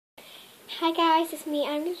Hi guys, it's me.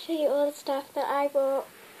 I'm going to show you all the stuff that I bought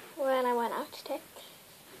when I went out today.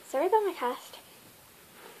 Sorry about my cast.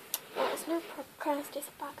 Well, it's not a proper cast, it's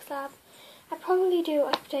a back slab. I probably do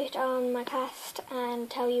update on my cast and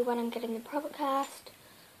tell you when I'm getting the proper cast,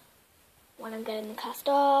 when I'm getting the cast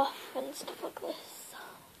off, and stuff like this.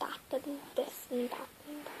 That and this and that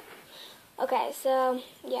and that. Okay, so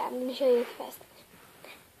yeah, I'm going to show you the first thing.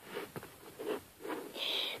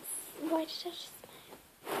 Why did I just...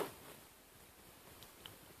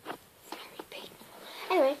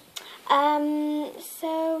 Anyway,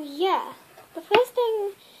 so yeah, the first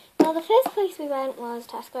place we went was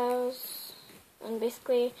Tesco's, and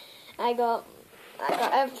basically I got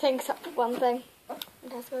everything except for one thing in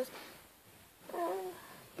Tesco's.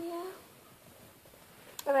 Yeah.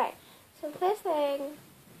 Okay, so the first thing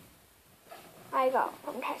I got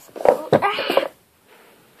from Tesco.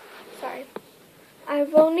 Sorry,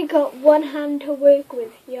 I've only got one hand to work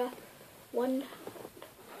with here. One hand.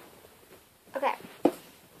 Okay.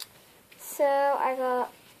 So I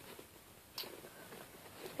got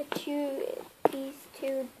these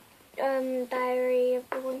two Diary of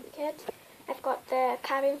the Wimpy Kid. I've got the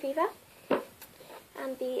Cabin Fever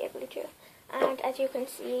and the Ugly Two. And as you can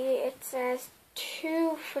see, it says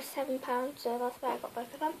 2 for £7, so that's why I got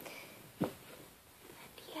both of them. And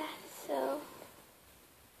yeah, so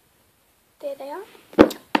there they are.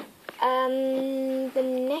 The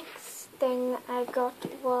next thing I got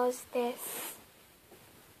was this.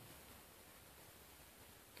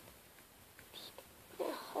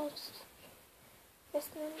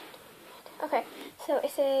 Okay, so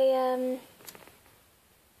it's a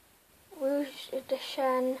Rouge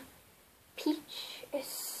Edition Peach.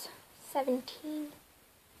 Is 17,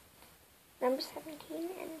 number 17,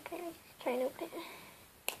 and can I try and open it?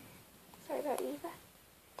 Sorry about Eva.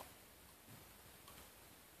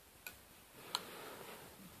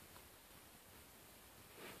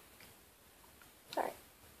 Sorry.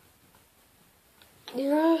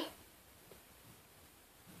 Yeah.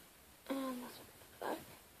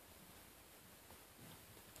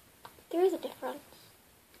 There is a difference.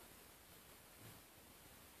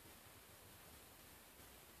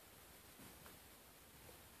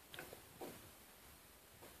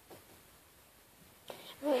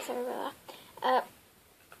 I'm really sorry about that.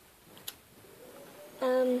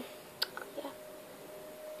 Yeah.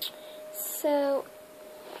 So,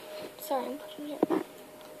 sorry, I'm putting it.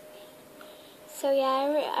 So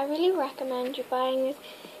yeah, I really recommend you buying this.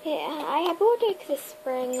 Yeah, I bought it this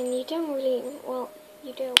spring, and you don't really, well,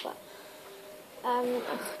 you do, but oh,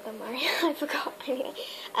 don't worry, I forgot anyway.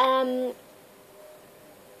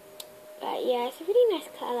 But yeah, it's a really nice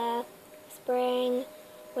colour. Spring,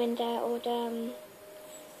 winter, autumn,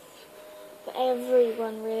 for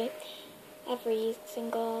everyone really. Every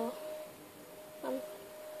single month.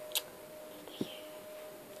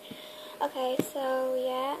 Okay, so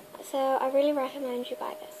yeah, so I really recommend you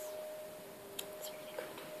buy this. It's really good.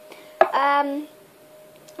 And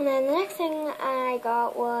then the next thing I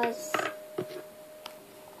got was,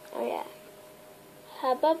 oh yeah,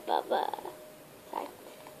 Hubba Bubba. Sorry.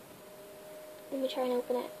 Let me try and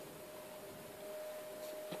open it.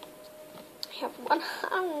 I have one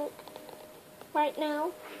hand right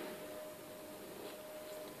now.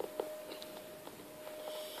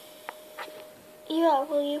 Eva,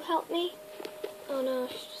 will you help me? Oh no,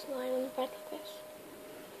 she's just lying on the bed like this.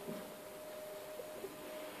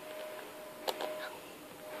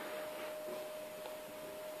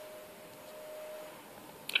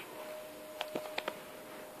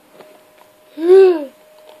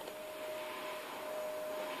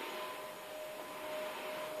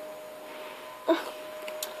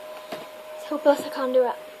 It's hopeless, I can't do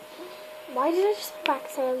it. Why did I just put back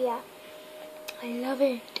so yeah? I love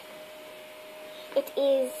it. It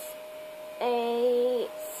is a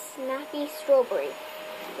snappy strawberry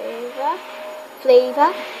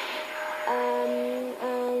flavor,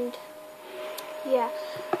 and yeah.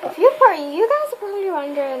 You guys are probably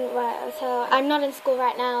wondering, well, so I'm not in school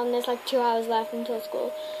right now, and there's like 2 hours left until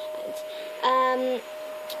school ends.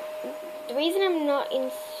 The reason I'm not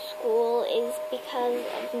in school is because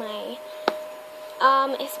of my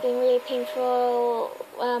it's been really painful.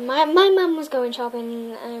 My mum was going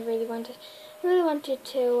shopping, and I really wanted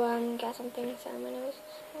to get something so my nose.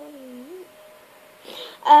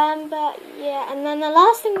 But yeah, and then the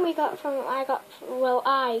last thing I got from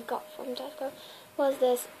Tesco was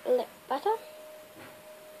this lip butter,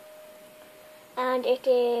 and it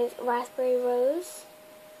is raspberry rose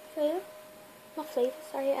flavor, not flavor,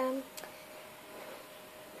 sorry,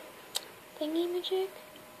 thingy magic.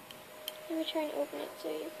 Let me try and open it so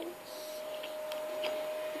you can see.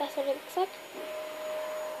 That's what it looks like.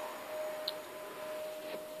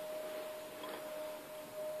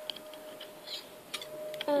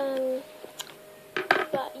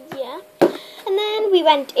 we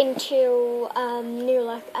went into New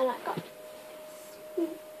Look and I got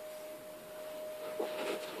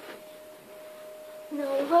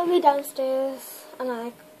no, they're probably downstairs and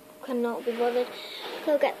I cannot be bothered to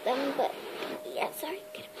go get them, but yeah, sorry,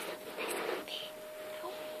 get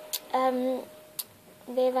myself.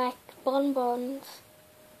 They're like bonbons.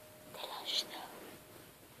 They're lush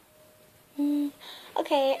though.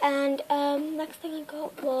 Okay, and next thing I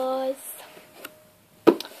got was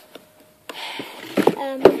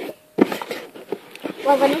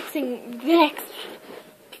well, the next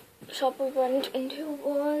shop we went into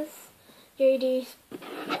was JD's,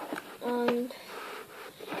 and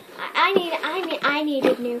I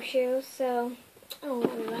needed new shoes, so we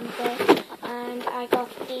went there, and I got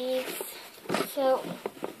these. So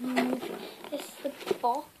this is the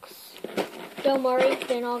box. Don't worry,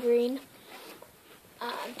 they're not green.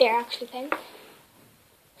 They're actually pink.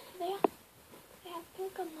 They have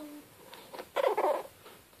pink on them.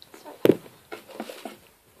 Sorry.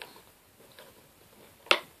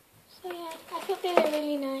 So yeah, I thought they were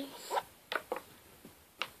really nice.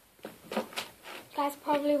 Guys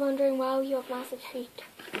probably wondering, wow, you have massive feet.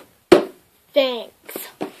 Thanks.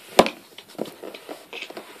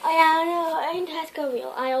 Oh yeah, no, in Tesco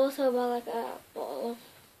real. I also bought like a bottle of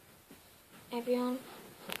Evian.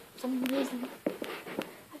 For some reason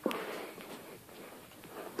I got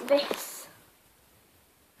this.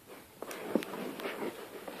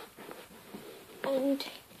 And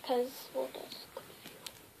because what does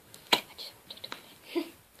I just wanted to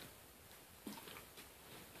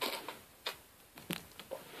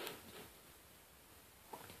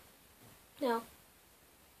No.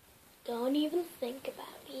 Don't even think about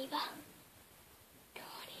it, Eva.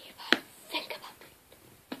 Don't even think about it.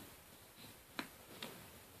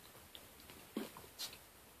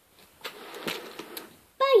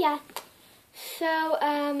 But yeah. So,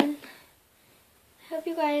 hope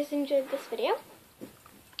you guys enjoyed this video.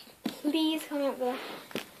 Please comment below.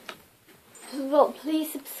 Well,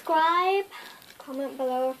 please subscribe. Comment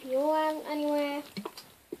below if you went anywhere.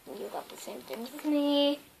 You got the same things as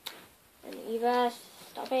me. And Eva,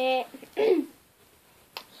 stop it.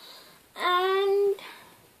 And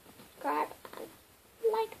subscribe and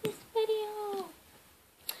like this video.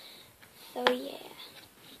 So yeah.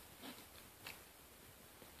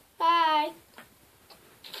 Bye.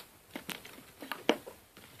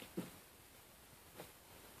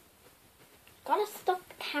 Gotta stop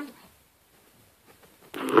the camera.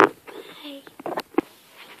 Bye.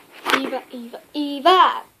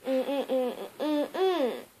 Eva.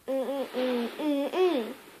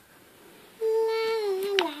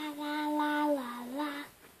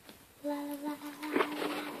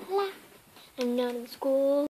 I'm not in school.